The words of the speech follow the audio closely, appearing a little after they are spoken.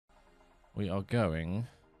we are going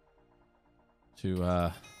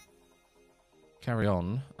to carry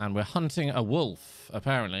on, and we're hunting a wolf,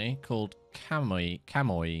 apparently, called Kamui.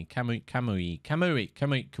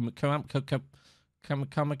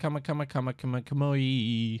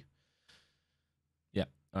 Yeah,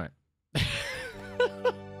 all right.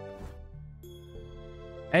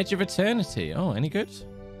 Edge of Eternity. Oh, any good?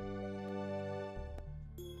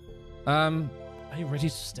 Are you ready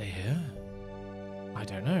to stay here? I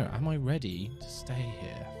don't know. Am I ready to stay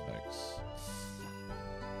here, folks?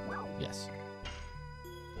 Yes.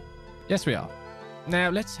 Yes, we are. Now,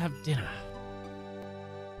 let's have dinner.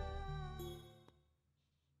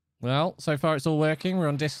 Well, so far it's all working. We're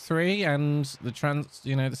on disc 3, and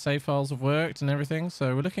the save files have worked and everything,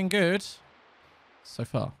 so we're looking good so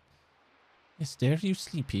far. Yes, dear, are you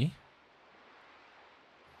sleepy?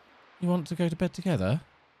 You want to go to bed together?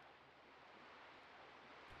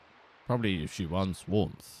 Probably if she wants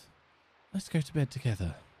warmth. Let's go to bed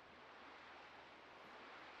together.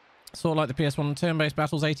 Sort of like the PS1 turn-based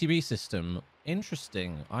battles ATB system.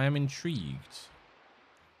 Interesting. I am intrigued.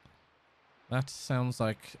 That sounds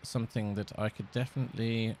like something that I could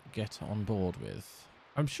definitely get on board with.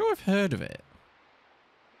 I'm sure I've heard of it.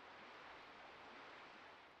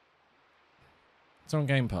 It's on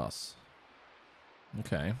Game Pass.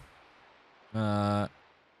 Okay.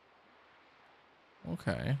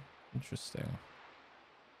 Okay. Interesting.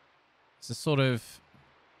 It's a sort of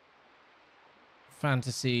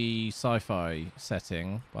fantasy sci-fi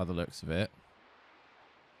setting by the looks of it.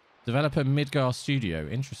 Developer Midgar Studio.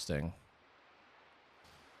 Interesting.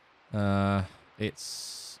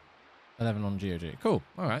 It's 11 on GOG. Cool.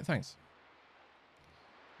 All right. Thanks.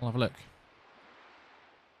 I'll have a look.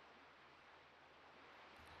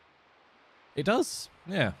 It does.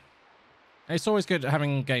 Yeah. It's always good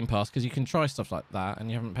having Game Pass because you can try stuff like that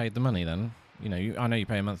and you haven't paid the money then. You know, I know you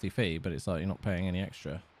pay a monthly fee, but it's like you're not paying any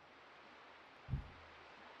extra.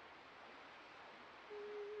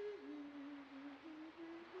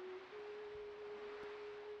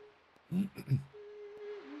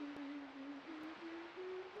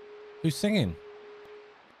 Who's singing?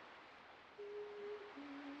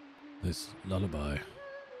 This lullaby.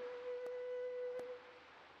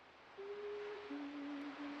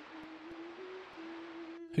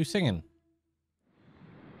 Who's singing?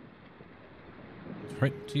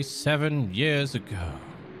 27 years ago.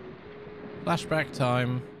 Flashback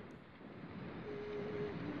time.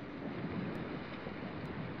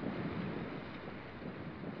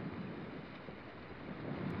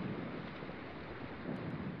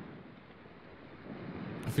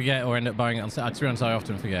 I forget or end up buying it on sale. To be honest, I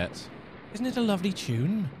often forget. Isn't it a lovely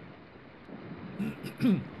tune?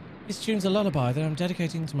 This tune's a lullaby that I'm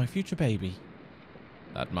dedicating to my future baby.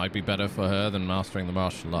 That might be better for her than mastering the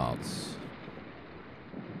martial arts.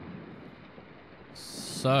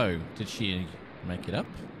 So, did she make it up?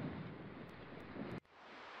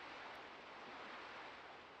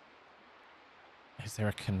 Is there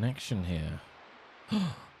a connection here?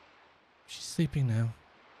 She's sleeping now.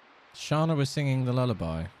 Shana was singing the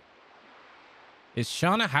lullaby. Is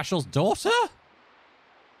Shana Hashel's daughter?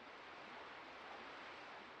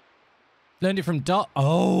 Learned it from Dart.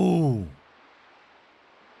 Oh.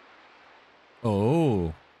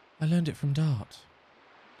 Oh. I learned it from Dart.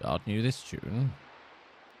 Dart knew this tune.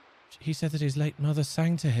 He said that his late mother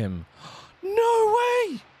sang to him. No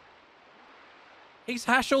way! He's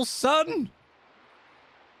Hashel's son!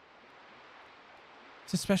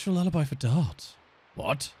 It's a special lullaby for Dart.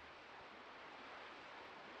 What?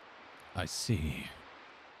 I see.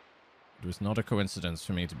 It was not a coincidence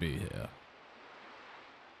for me to be here.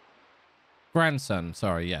 Grandson,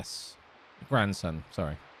 sorry, yes. Grandson,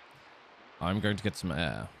 sorry. I'm going to get some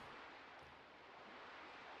air.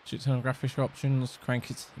 Shoot some graphics options, crank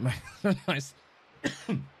it. Nice.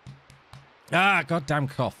 Ah, goddamn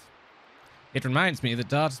cough. It reminds me that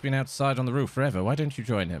Dart has been outside on the roof forever. Why don't you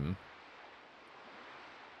join him?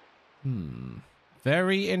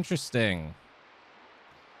 Very interesting.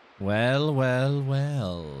 Well, well,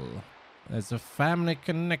 well. There's a family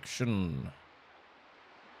connection.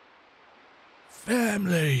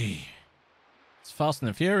 Family. It's Fast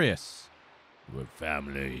and Furious. We're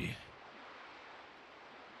family.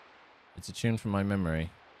 It's a tune from my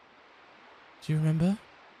memory. Do you remember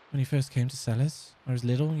when you first came to Sellers? I was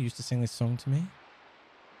little, you used to sing this song to me.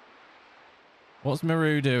 What's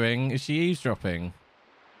Maru doing? Is she eavesdropping?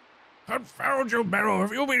 Confound you, Meryl!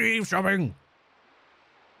 Have you been eavesdropping?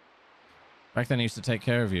 Back then I used to take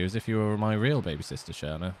care of you as if you were my real baby sister,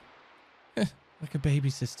 Shana. Like a baby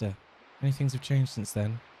sister. Many things have changed since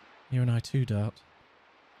then. You and I too, Dart.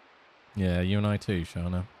 Yeah, you and I too,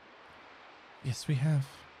 Shana. Yes, we have.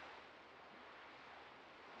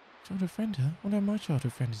 Childhood friend, huh? I wonder how my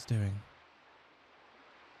childhood friend is doing.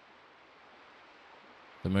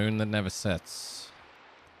 The moon that never sets.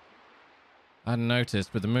 I hadn't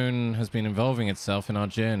noticed, but the moon has been involving itself in our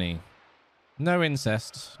journey. No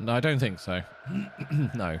incest. No, I don't think so.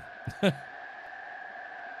 No.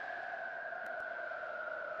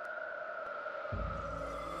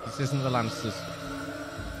 This isn't the Lancers.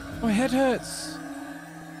 My head hurts.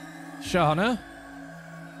 Shana?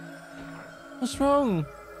 What's wrong?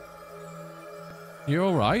 You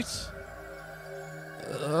all right?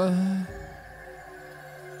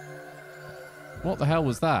 What the hell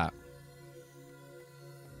was that?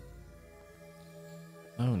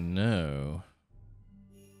 Oh no.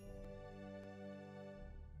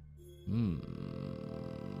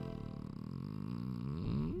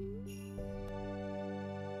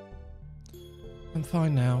 I'm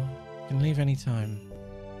fine now. Can leave any time.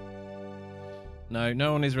 No,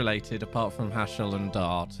 no one is related apart from Hashel and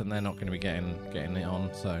Dart, and they're not going to be getting it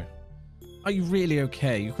on, so... Are you really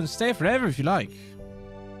okay? You can stay forever if you like.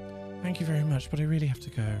 Thank you very much, but I really have to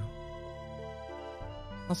go.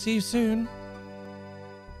 I'll see you soon.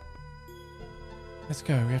 Let's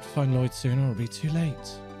go. We have to find Lloyd soon or it'll be too late.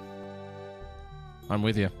 I'm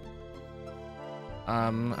with you.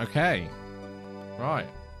 Okay. Right.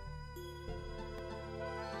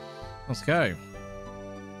 Let's go.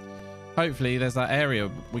 Hopefully there's that area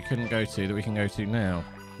we couldn't go to that we can go to now.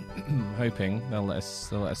 Hoping they'll let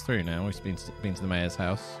us through now. We've been to the mayor's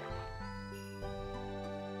house.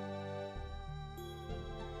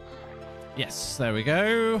 Yes, there we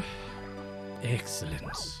go.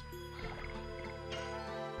 Excellent.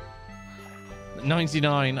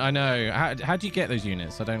 99, I know. How do you get those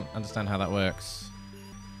units? I don't understand how that works.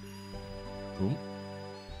 Ooh.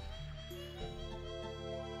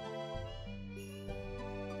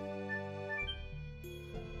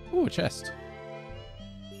 Ooh, a chest.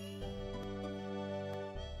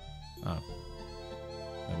 Oh.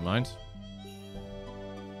 Never mind.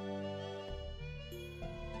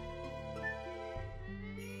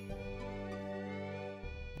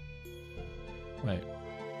 Wait.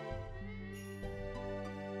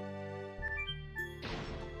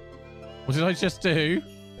 What did I just do?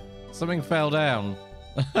 Something fell down.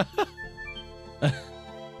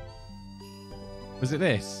 Was it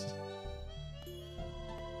this?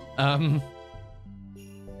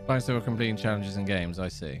 Thanks to completing challenges and games, I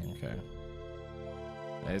see. Okay.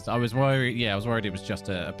 I was worried. Yeah, I was worried it was just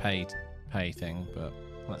a pay thing, but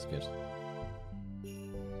that's good.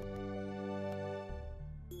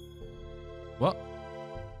 What?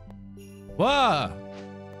 Whoa!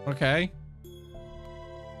 Okay.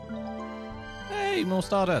 Hey, more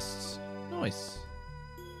Stardusts. Nice.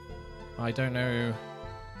 I don't know.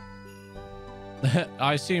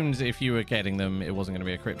 I assumed if you were getting them, it wasn't going to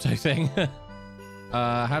be a crypto thing.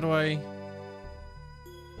 How do I...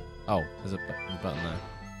 Oh, there's a button there.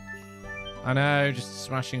 I know, just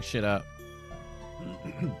smashing shit up.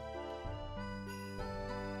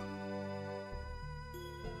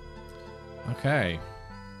 Okay.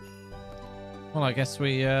 Well, I guess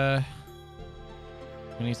we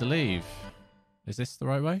need to leave. Is this the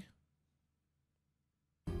right way?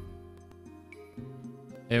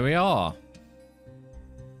 Here we are.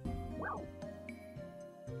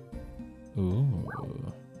 Ooh.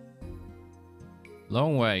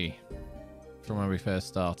 Long way from where we first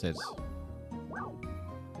started.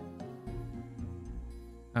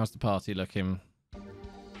 How's the party looking?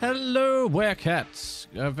 Hello, Werecat.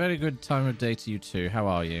 A very good time of day to you too. How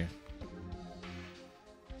are you?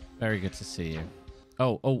 Very good to see you.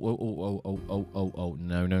 Oh.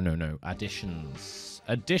 No. Additions.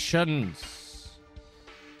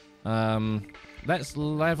 Let's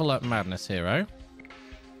level up Madness Hero.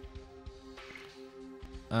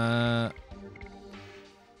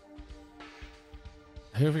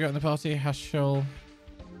 Who have we got in the party? Hashel.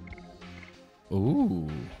 Ooh.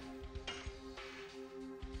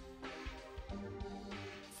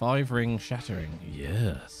 5-ring shattering.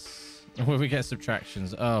 Yes. Will we get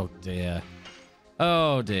subtractions? Oh dear.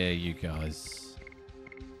 Oh dear, you guys.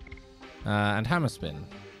 And hammer spin.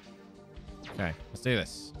 Okay, let's do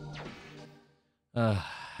this.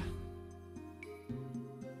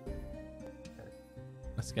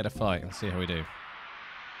 Let's get a fight and see how we do.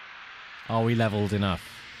 Are we leveled enough?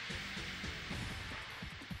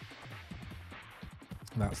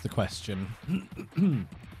 That's the question.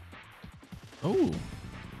 Oh,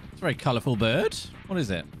 it's a very colourful bird. What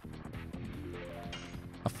is it?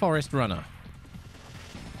 A forest runner.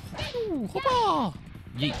 Ooh, hoppa!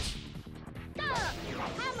 Yeet.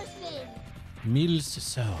 Mille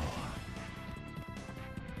so.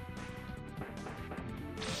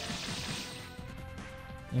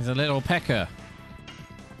 He's a little pecker.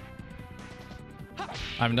 I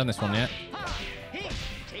haven't done this one yet.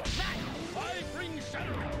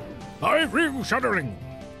 Five ring shuddering.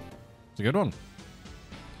 It's a good one.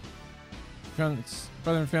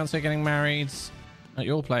 Brother and fiance getting married at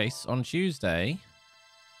your place on Tuesday.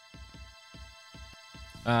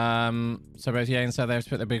 So both Ye and Seth, they have to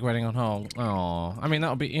put their big wedding on hold. Oh, I mean,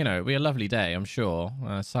 that'll be, you know, it'll be a lovely day, I'm sure.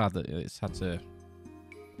 Sad that it's had to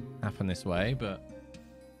happen this way, but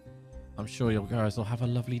I'm sure you guys will have a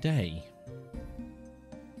lovely day.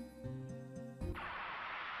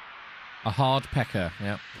 A hard pecker,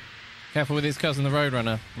 yep. Careful with his cousin, the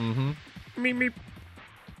Roadrunner. Mm-hmm. Meep, meep.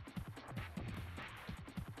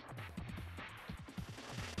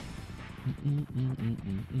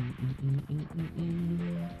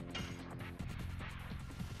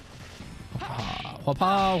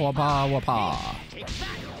 Whoppa, whoppa, whoppa.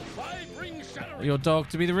 Your dog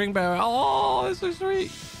to be the ring bearer. Oh, that's so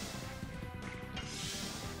sweet.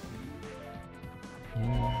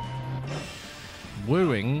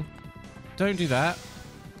 Wooing? Don't do that.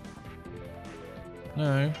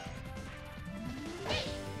 No.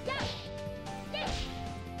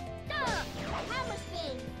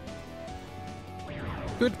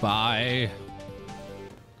 Goodbye.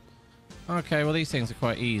 Okay, well, these things are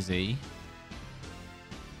quite easy.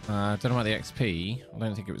 Don't know about the XP. I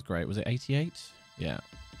don't think it was great. Was it 88? Yeah.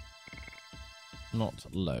 Not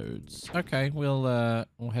loads. Okay, we'll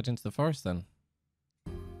head into the forest then.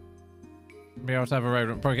 Be able to have a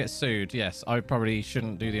road. Probably get sued. Yes, I probably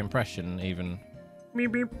shouldn't do the impression even.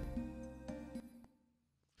 Beep beep.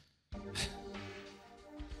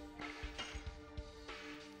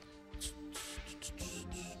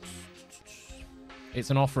 It's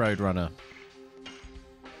an off-road runner.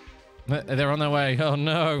 They're on their way. Oh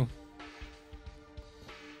no.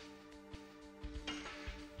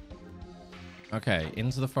 Okay,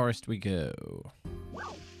 into the forest we go.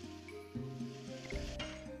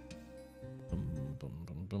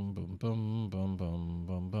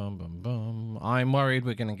 I'm worried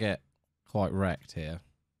we're going to get quite wrecked here.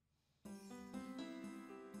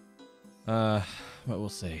 But we'll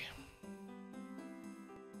see.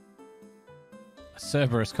 A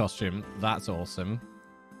Cerberus costume. That's awesome.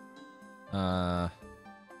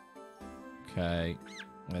 Okay.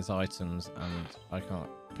 There's items and I can't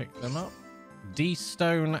pick them up.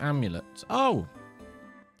 D-Stone Amulet. Oh!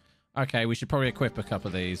 Okay, we should probably equip a couple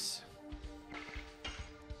of these.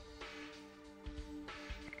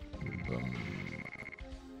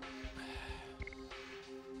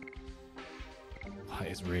 That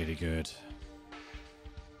is really good.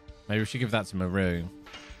 Maybe we should give that to Maru.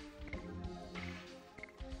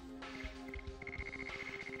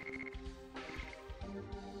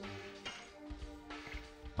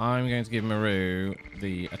 I'm going to give Maru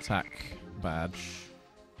the attack badge.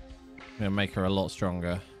 I'm going to make her a lot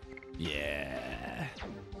stronger. Yeah.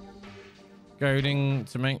 Goading me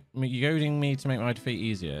to make my defeat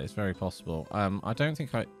easier. It's very possible. I don't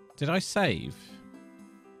think I... Did I save?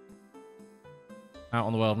 Out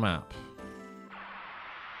on the world map?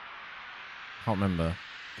 Can't remember.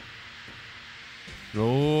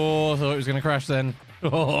 Oh, I thought it was going to crash then.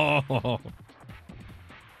 Oh,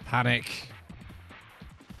 panic.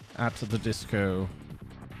 Add to the disco.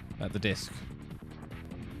 At the disc.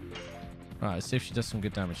 Right, let's see if she does some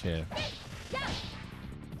good damage here.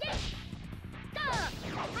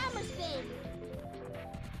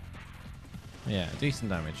 Yeah, decent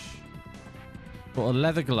damage. Got a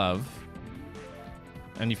leather glove.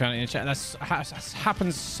 And you found it in the chat. That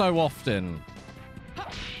happens so often.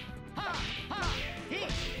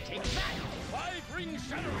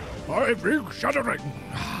 Five ring shuddering.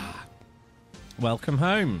 Welcome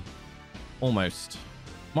home. Almost.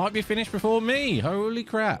 Might be finished before me. Holy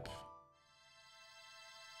crap.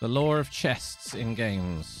 The lore of chests in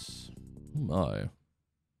games. Oh.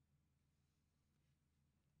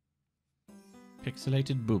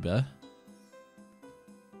 Pixelated booba.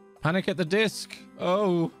 Panic at the disc.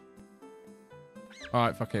 Oh.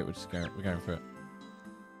 Alright, fuck it. We're going for it.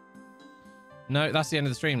 No, that's the end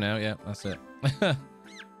of the stream now. Yeah, that's it.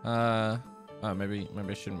 Oh, maybe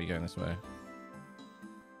I shouldn't be going this way.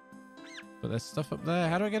 But there's stuff up there.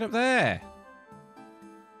 How do I get up there?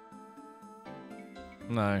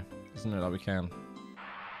 No, doesn't look like we can.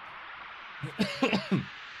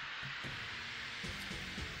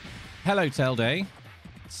 Hello, Telday.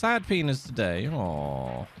 Sad penis today.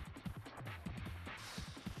 Aww.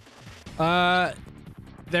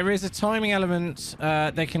 There is a timing element.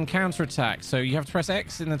 They can counterattack, so you have to press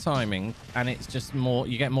X in the timing, and it's just more.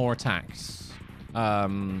 You get more attacks,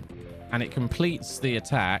 and it completes the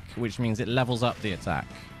attack, which means it levels up the attack.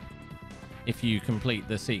 if you complete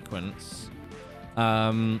the sequence.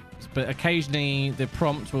 But occasionally the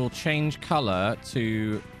prompt will change color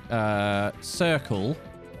to circle,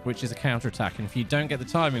 which is a counterattack. And if you don't get the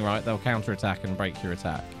timing right, they'll counterattack and break your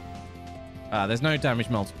attack. There's no damage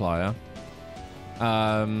multiplier.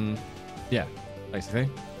 Yeah, basically.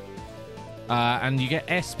 And you get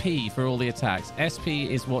SP for all the attacks. SP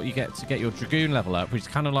is what you get to get your Dragoon level up, which is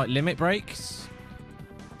kind of like limit breaks.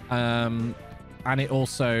 And it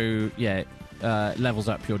also, yeah, levels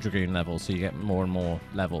up your Dragoon level, so you get more and more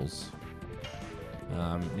levels.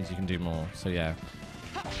 Means you can do more. So yeah,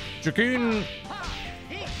 Dragoon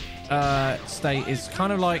state is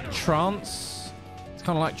kind of like trance. It's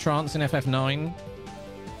kind of like trance in FF9,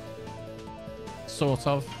 sort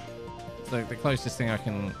of. It's the closest thing I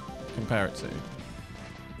can compare it to.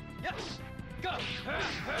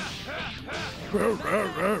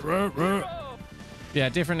 Yeah,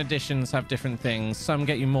 different editions have different things. Some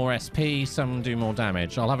get you more SP, some do more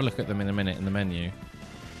damage. I'll have a look at them in a minute in the menu.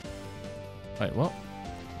 Wait, what?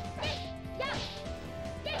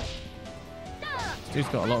 This dude's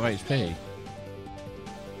got a lot of HP.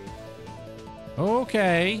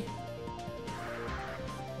 Okay.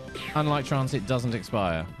 Unlike trance, it doesn't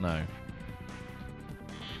expire. No.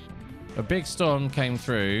 A big storm came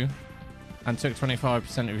through and took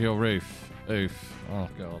 25% of your roof. Oof. Oh,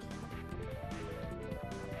 God.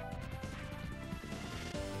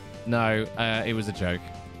 No, it was a joke.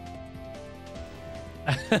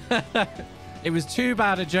 It was too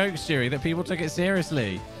bad a joke, Stewie, that people took it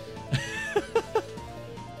seriously.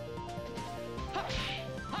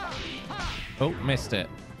 Oh, missed it.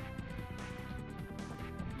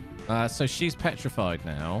 So she's petrified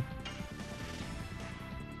now.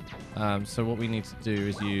 So what we need to do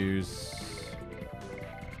is use,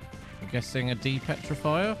 I'm guessing, a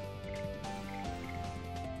de-petrifier.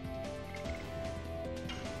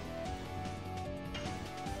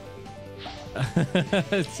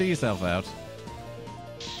 See yourself out.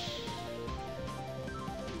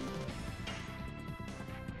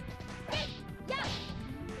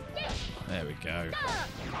 There we go.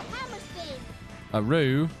 A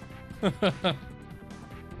roo.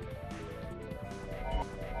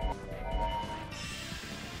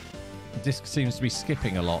 Disc seems to be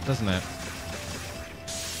skipping a lot, doesn't it?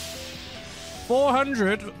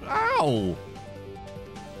 400? Ow!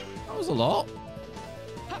 That was a lot.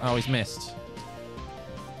 Oh, he's missed.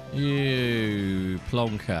 You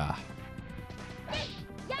plonker.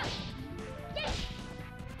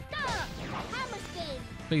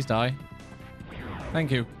 Please die.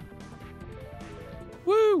 Thank you.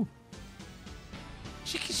 Woo!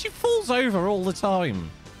 She falls over all the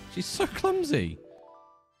time. She's so clumsy.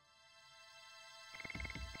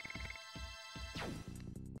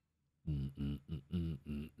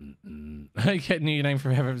 I get a new name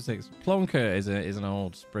from FF6. Plonker is an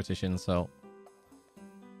old British insult.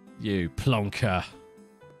 You plonker.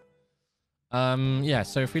 Yeah,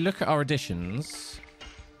 so if we look at our additions,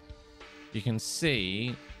 you can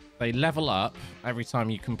see they level up every time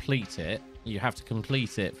you complete it. You have to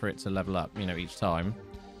complete it for it to level up, you know, each time.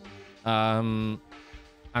 And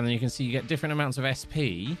then you can see you get different amounts of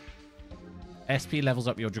SP. SP levels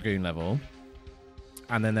up your Dragoon level.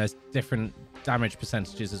 And then there's different damage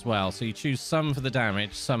percentages as well. So you choose some for the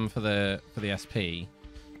damage, some for the SP.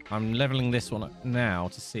 I'm leveling this one up now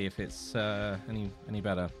to see if it's any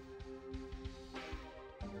better.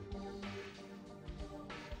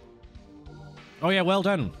 Oh yeah, well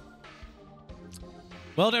done.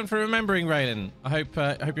 Well done for remembering, Raylan. I hope you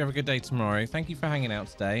have a good day tomorrow. Thank you for hanging out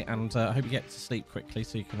today, and I hope you get to sleep quickly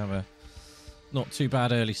so you can have a not too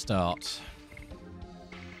bad early start.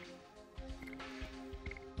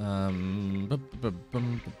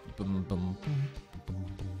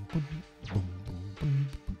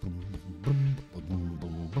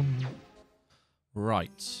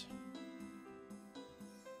 Right.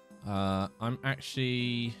 I'm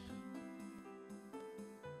actually...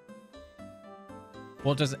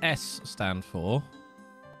 What does S stand for?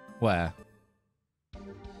 Where?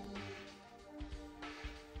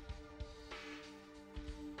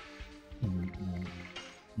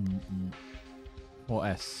 What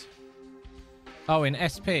S? Oh, in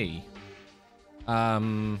SP.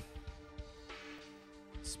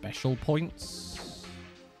 Special points?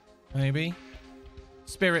 Maybe?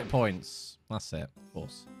 Spirit points. That's it, of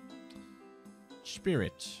course.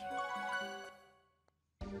 Spirit.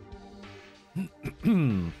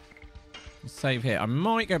 Save here. I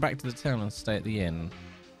might go back to the town and stay at the inn.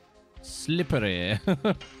 Slippery.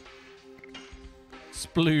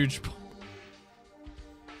 Splooge.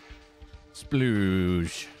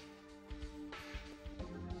 Splooge.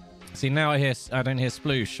 See, now I don't hear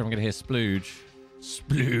sploosh. I'm going to hear splooge.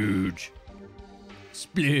 Splooge.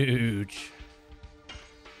 Splooge.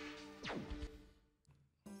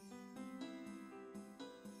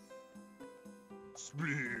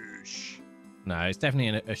 Sploosh. No, it's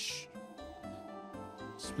definitely a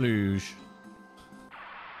splooge.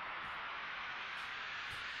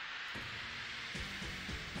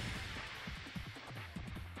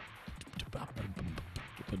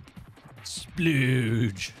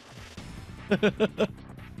 Splooge.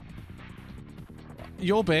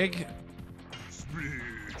 You're big.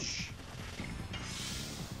 Sploosh.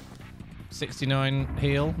 69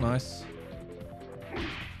 heal. Nice.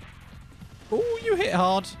 Oh, you hit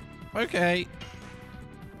hard. Okay.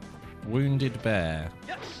 Wounded bear.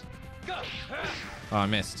 Oh, I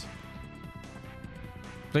missed.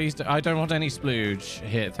 Please, I don't want any splooge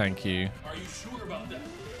here, thank you. Are you sure about that?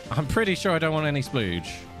 I'm pretty sure I don't want any splooge.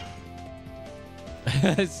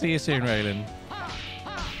 See you soon, Raylan.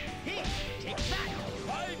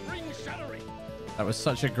 That was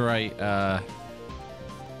such a great... Oh,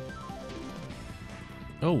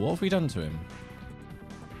 what have we done to him?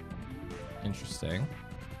 Interesting.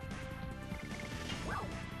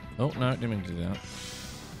 Oh, no, didn't mean to do that.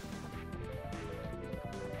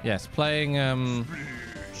 Yes, playing...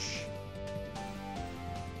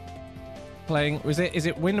 Playing... Is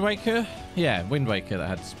it Wind Waker? Yeah, Wind Waker that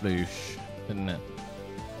had sploosh, didn't it?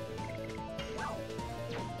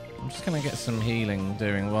 I'm just going to get some healing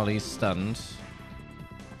doing while he's stunned.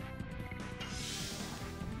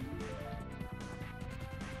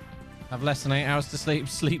 Have less than 8 hours to sleep.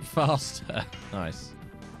 Sleep faster. Nice.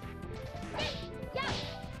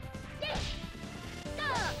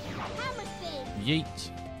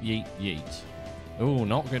 Yeet. Yeet, yeet. Oh,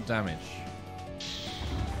 not good damage.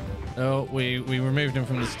 Oh, we removed him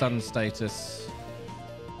from the stun status.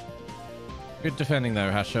 Good defending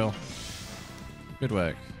though, Hashel. Good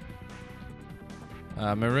work.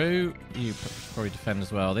 Maru, you probably defend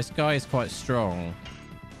as well. This guy is quite strong.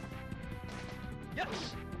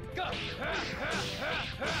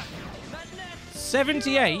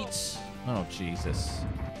 78? Oh, Jesus.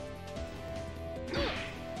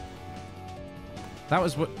 That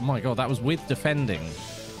was what... My God, that was with defending.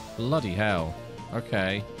 Bloody hell.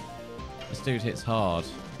 Okay. This dude hits hard.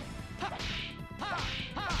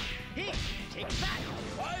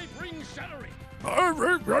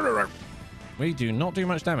 We do not do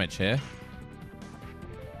much damage here.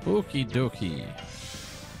 Okie dokie.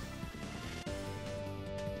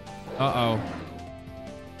 Uh-oh.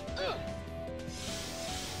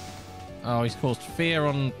 Oh, he's caused fear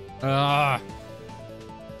on... Ah!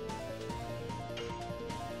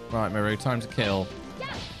 Right, Maru, time to kill.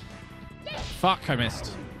 Fuck, I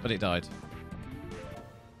missed. But it died.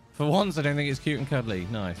 For once, I don't think it's cute and cuddly.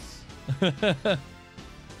 Nice.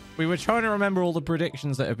 We were trying to remember all the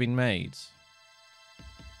predictions that have been made.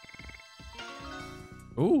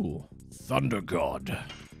 Ooh, Thunder God.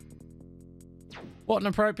 What an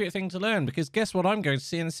appropriate thing to learn, because guess what I'm going to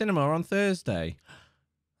see in the cinema on Thursday?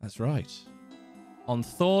 That's right. On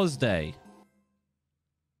Thursday.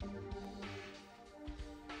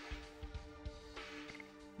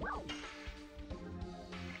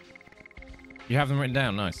 You have them written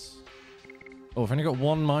down. Nice. Oh, I've only got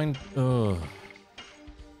one mind. Ugh.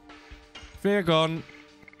 Fear gone.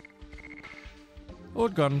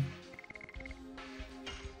 Ord gone.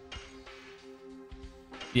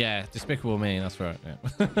 Yeah, Despicable Me. That's right. Yeah.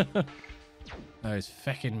 Those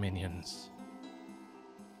feckin' minions.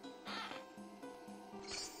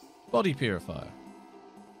 Body purifier.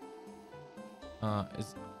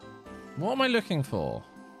 What am I looking for?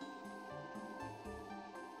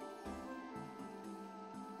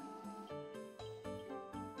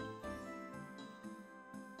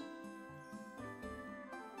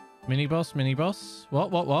 Mini boss, mini boss. What?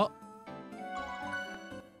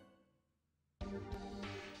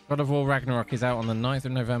 God of War Ragnarok is out on the 9th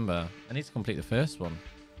of November. I need to complete the first one.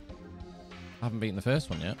 I haven't beaten the first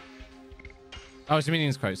one yet. Oh, it's a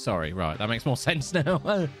Minions quote. Sorry. Right. That makes more sense now.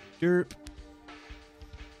 Derp.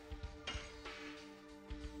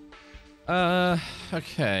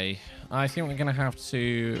 Okay. I think we're going to have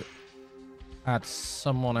to add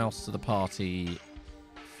someone else to the party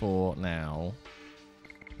for now.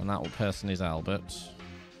 And that person is Albert.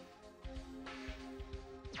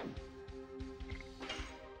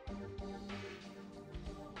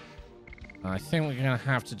 I think we're going to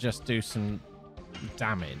have to just do some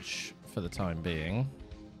damage for the time being.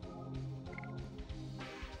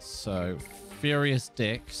 So, Furious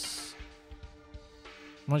Dicks.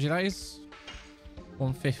 Mind you, that is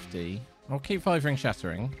 150. I'll keep 5 Ring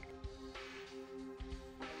Shattering.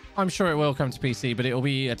 I'm sure it will come to PC, but it'll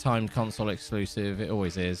be a timed console exclusive. It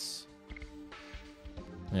always is.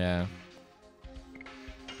 Yeah.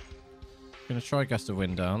 Gonna try Gust of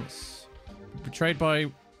Wind Dance. Betrayed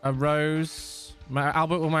by a rose.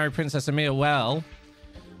 Albert will marry Princess Emil. Well,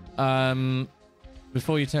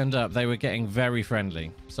 before you turned up, they were getting very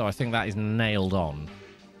friendly. So I think that is nailed on.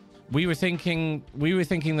 We were thinking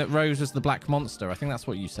that Rose was the black monster. I think that's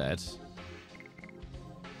what you said.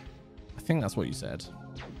 I think that's what you said.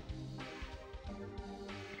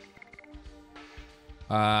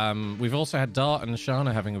 We've also had Dart and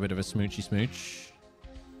Shana having a bit of a smoochy smooch.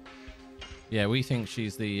 Yeah, we think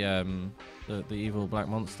she's the evil black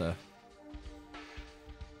monster.